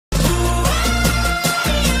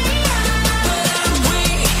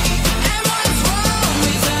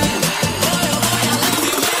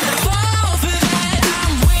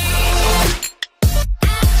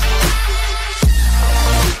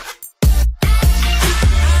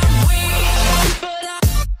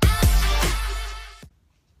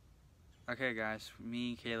Okay guys, me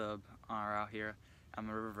and Caleb are out here at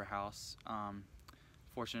my river house.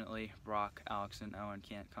 Fortunately, Brock, Alex, and Owen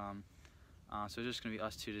can't come. So it's just going to be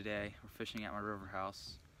us two today. We're fishing at my river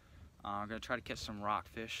house. We're going to try to catch some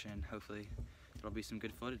rockfish and hopefully it'll be some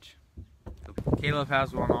good footage. Caleb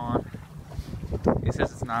has one on. He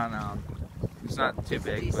says it's not too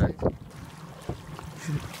big, but I think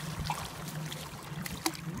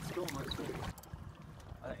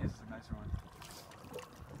this is a nicer one.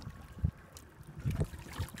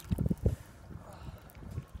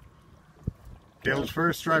 Caleb's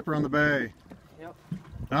first striper on the bay. Yep.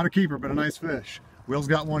 Not a keeper, but a nice fish. Will's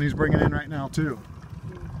got one he's bringing in right now too.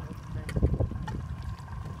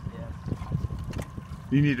 Yeah.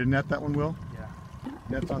 You need to net that one, Will? Yeah.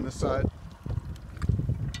 Net's on this side.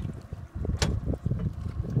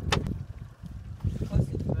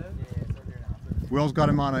 Will's got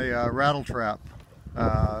him on a rattle trap.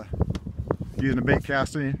 Using a bait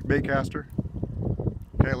caster.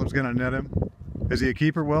 Caleb's gonna net him. Is he a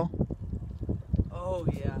keeper, Will? Oh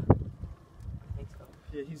yeah, I think so.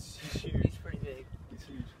 Yeah, he's huge. He's pretty big. He's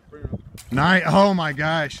huge. Bring him up. Nice. Oh my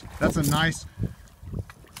gosh, that's a nice.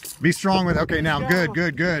 Be strong with. Okay, now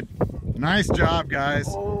good. Nice job, guys.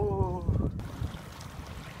 Oh.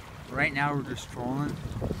 Right now we're just trolling.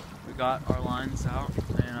 We got our lines out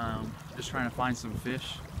and just trying to find some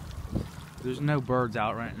fish. There's no birds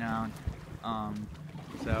out right now,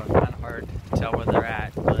 so it's kind of hard to tell where they're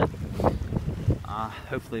at, but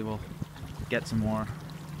hopefully we'll get some more.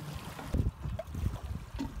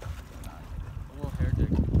 A little hair jig.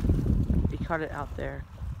 He caught it out there.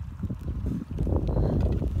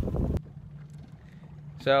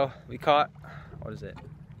 So we caught, what is it?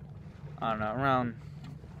 I don't know, around,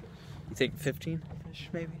 you think 15 fish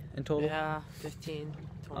maybe in total? Yeah, 15,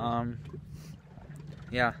 20.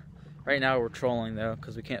 Yeah. Right now we're trolling though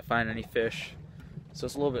because we can't find any fish. So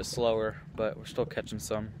it's a little bit slower, but we're still catching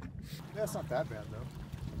some. That's not that bad though.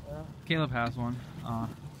 Caleb has one. I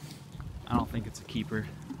don't think it's a keeper.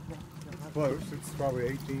 It's close. It's probably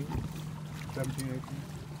 18, 17,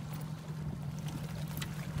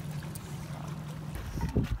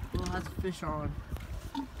 18. Will has a fish on.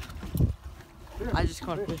 I just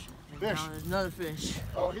caught a fish. Fish. Now there's another fish.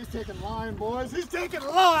 Oh, he's taking line, boys. He's taking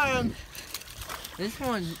line. This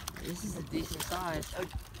is a decent size.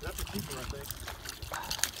 That's a keeper, I think.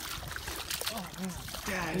 Oh,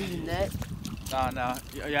 he's a net. No.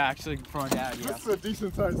 Yeah, actually from dad, yeah. This is a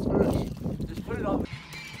decent sized fish. Just put it on.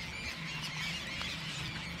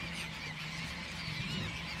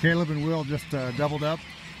 Caleb and Will just doubled up,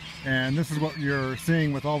 and this is what you're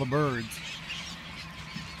seeing with all the birds.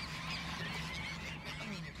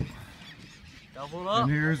 Doubled up.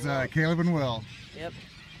 And here's Caleb and Will. Yep.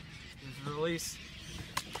 Here's the release.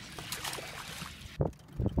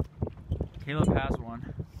 Caleb has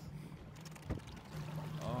one.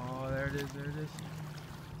 Oh, there it is. I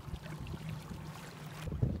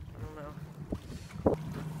don't know.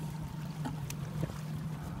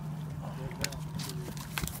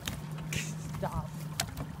 Stop.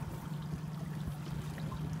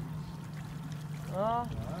 Oh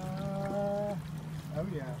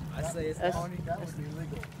yeah. I say it's that would be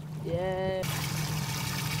illegal. Yeah.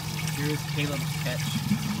 Here's Caleb's catch.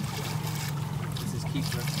 This is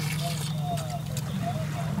keeper.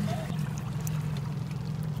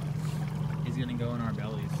 He's gonna go in our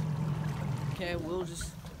bellies. Okay, we'll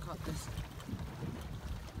just cut this.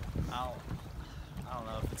 I don't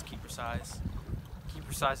know if it's keeper size.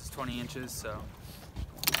 Keeper size is 20 inches, so.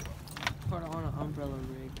 Put on an umbrella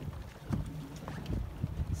rig.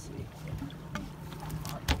 Let's see.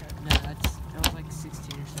 No, that was like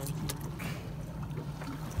 16 or 17.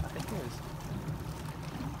 I think it is.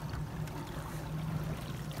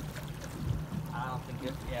 I don't think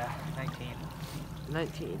it. Yeah, 19.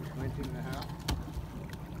 19. 19 and a half.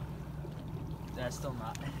 That's still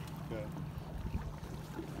not. Okay.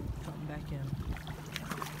 Coming back in.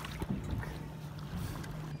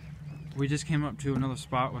 We just came up to another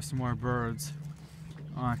spot with some more birds.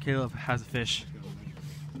 Caleb has a fish.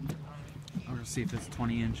 I'm gonna see if it's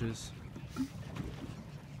 20 inches.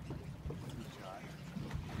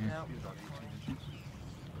 Yeah.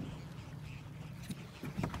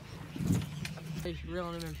 Hey,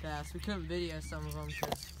 reeling them in fast. We couldn't video some of them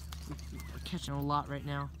because we're catching a lot right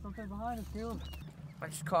now. Okay, behind us, Caleb. I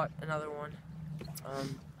just caught another one.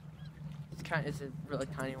 It's a really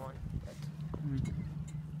tiny one.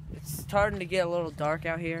 It's starting to get a little dark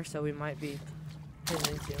out here, so we might be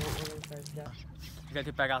putting into it when it starts down. You gotta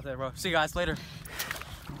get back out there, bro. See you guys later.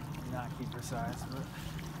 Not keeper size, but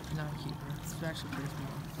Not a keeper. It's actually pretty small.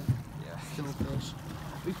 yeah. Still a fish.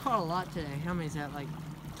 We caught a lot today. How many is that? Like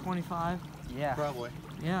 25? Yeah. Probably.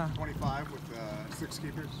 Yeah. 25 with 6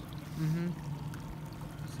 keepers. Mm-hmm.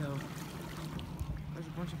 So, there's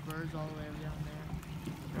a bunch of birds all the way down there.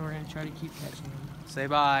 And we're going to try to keep catching them. Say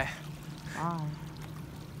bye. Bye.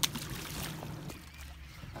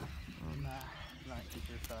 Not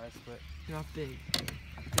keeper size, but Not big.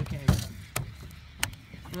 It's okay.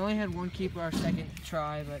 We only had one keeper our second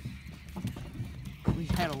try, but we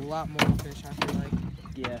had a lot more fish, I feel like.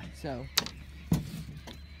 yeah. So,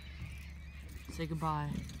 say goodbye.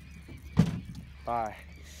 Bye.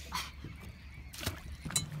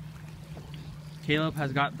 Caleb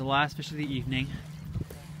has got the last fish of the evening.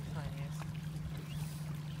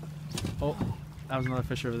 Oh, that was another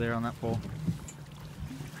fish over there on that pole.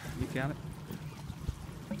 You got it?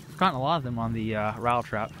 I've gotten a lot of them on the rattle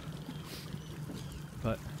trap.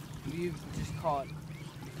 But You just caught,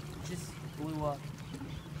 just blew up.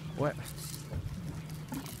 what?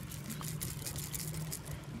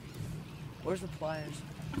 Where's the pliers?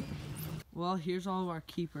 Well, here's all of our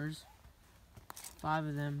keepers. 5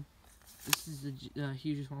 of them. This is the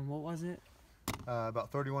hugest one. What was it?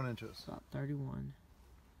 About 31 inches. About 31.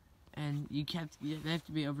 And they have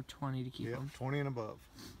to be over 20 to keep Yep, them. 20 and above.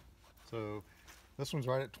 So this one's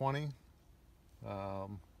right at 20.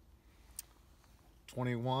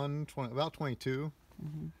 21, about 22.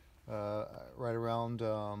 Right around,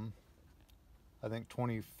 I think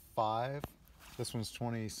 25. This one's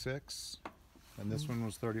 26. And this one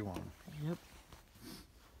was 31. Yep.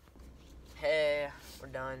 Hey, we're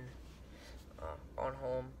done. On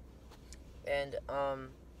home. And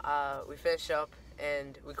we finished up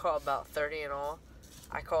and we caught about 30 in all.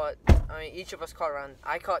 Each of us caught around,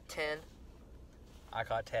 I caught 10. I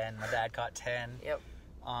caught 10. My dad caught 10. Yep.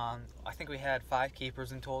 I think we had 5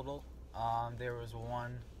 keepers in total. There was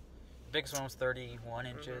one. The biggest one was 31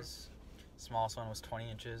 inches. Smallest one was 20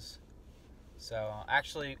 inches. So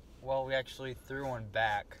we actually threw one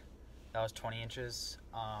back. That was 20 inches.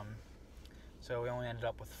 So we only ended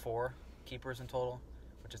up with 4 keepers in total,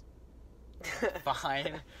 which is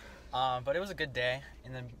fine. But it was a good day.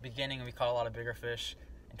 In the beginning, we caught a lot of bigger fish,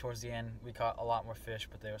 and towards the end, we caught a lot more fish,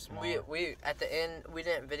 but they were smaller. We at the end, we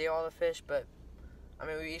didn't video all the fish, but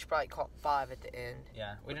we each probably caught 5 at the end.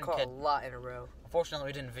 Yeah, we didn't caught a lot in a row. Unfortunately,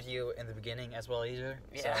 we didn't video in the beginning as well either.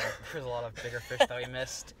 Yeah. So there's a lot of bigger fish that we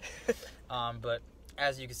missed. But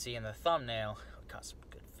as you can see in the thumbnail, we caught some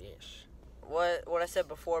good fish. What I said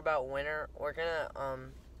before about winter, we're gonna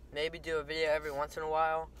maybe do a video every once in a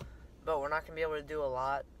while, but we're not gonna be able to do a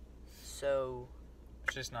lot. So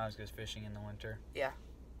it's just not as good as fishing in the winter. Yeah,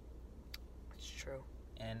 it's true.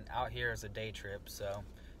 And out here is a day trip, so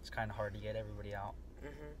it's kind of hard to get everybody out.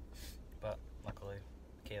 But luckily,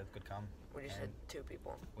 Caleb could come. We just had 2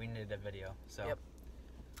 people. We needed a video, so. Yep.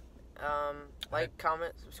 Like,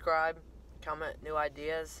 comment, subscribe, comment new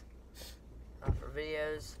ideas for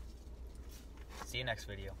videos. See you next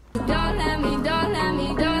video. Don't let me down. I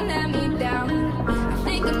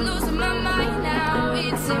think I'm losing my mind now.